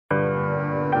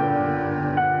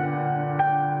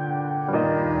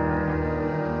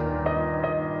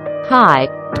Hi,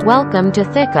 welcome to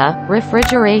Thiqa,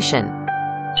 Refrigeration.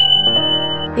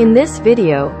 In this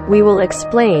video, we will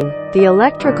explain the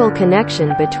electrical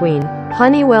connection between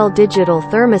Honeywell Digital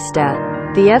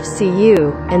Thermostat, the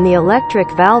FCU, and the Electric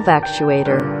Valve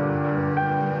Actuator.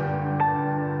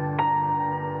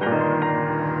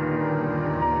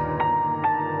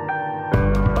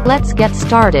 Let's get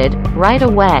started right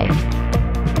away.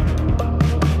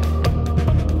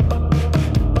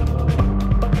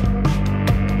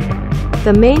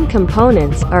 The main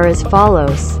components are as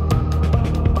follows.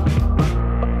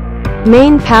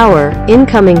 Main power,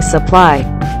 incoming supply.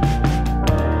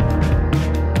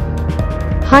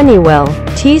 Honeywell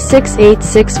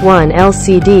T6861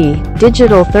 LCD,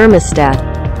 digital thermostat.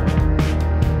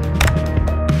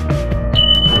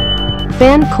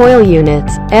 Fan coil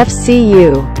units,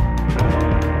 FCU.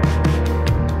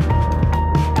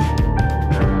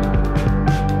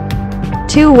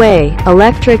 Two-way,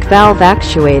 electric valve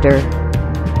actuator.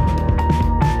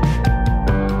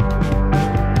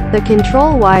 The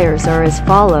control wires are as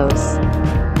follows.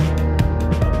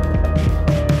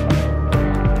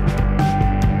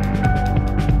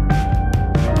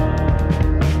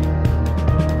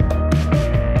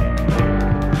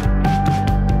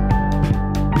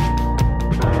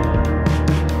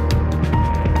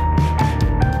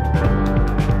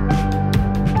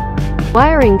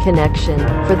 Wiring connection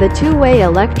for the two-way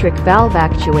electric valve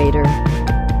actuator.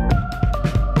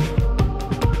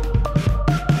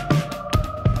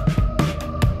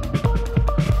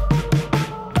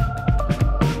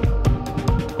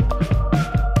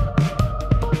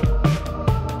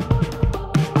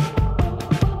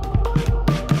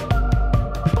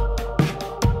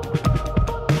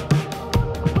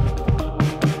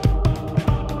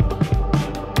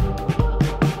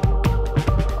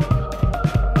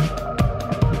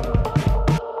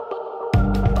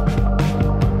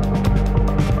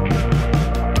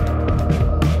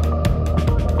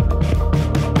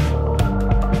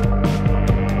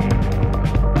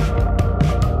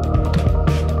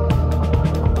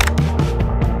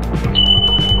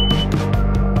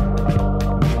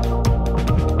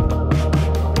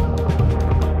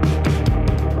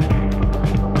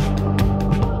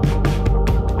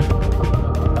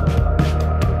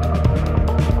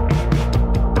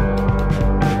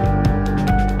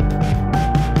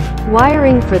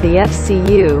 Wiring for the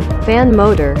FCU, fan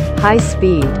motor, high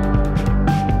speed.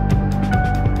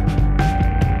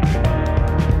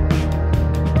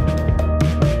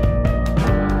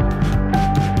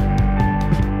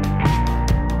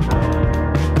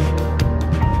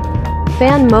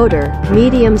 Fan motor,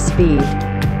 medium speed.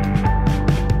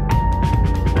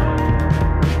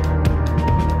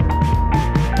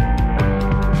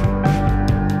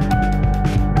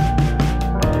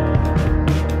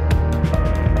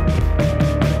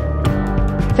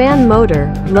 Fan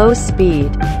motor, low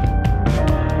speed.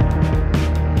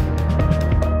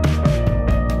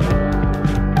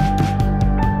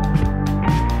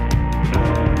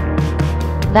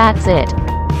 That's it.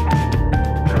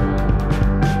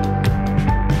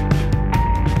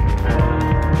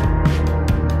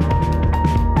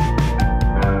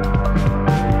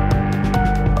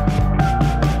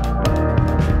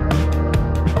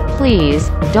 Please,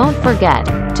 don't forget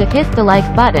to hit the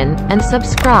like button and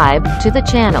subscribe to the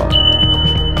channel.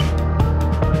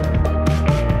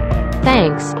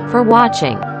 Thanks for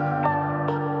watching.